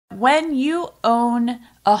when you own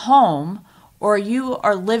a home or you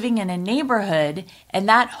are living in a neighborhood and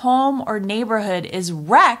that home or neighborhood is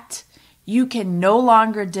wrecked, you can no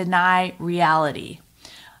longer deny reality.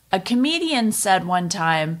 A comedian said one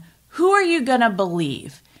time, "Who are you going to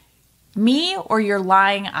believe? Me or your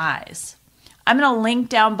lying eyes?" I'm going to link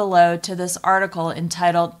down below to this article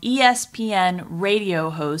entitled ESPN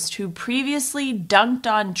Radio Host, who previously dunked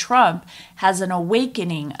on Trump, has an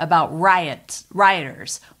awakening about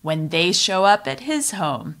rioters when they show up at his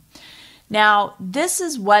home. Now, this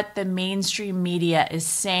is what the mainstream media is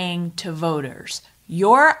saying to voters.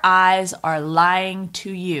 Your eyes are lying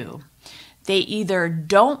to you. They either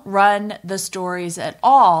don't run the stories at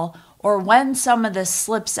all, or when some of this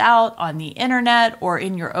slips out on the internet or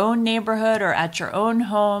in your own neighborhood or at your own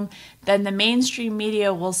home, then the mainstream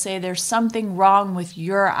media will say there's something wrong with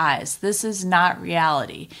your eyes. This is not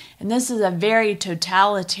reality. And this is a very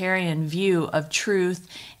totalitarian view of truth,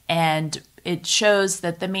 and it shows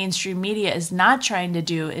that the mainstream media is not trying to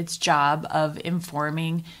do its job of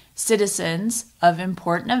informing citizens of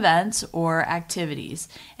important events or activities.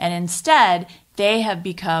 And instead, they have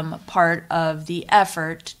become part of the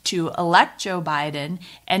effort to elect Joe Biden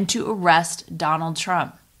and to arrest Donald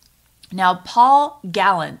Trump. Now, Paul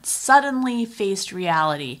Gallant suddenly faced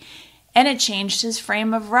reality, and it changed his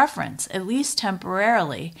frame of reference, at least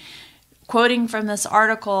temporarily. Quoting from this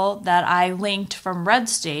article that I linked from Red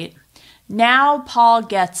State, "Now Paul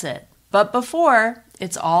gets it, but before,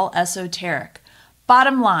 it's all esoteric.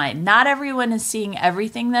 Bottom line, not everyone is seeing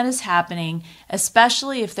everything that is happening,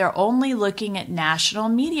 especially if they're only looking at national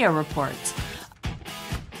media reports.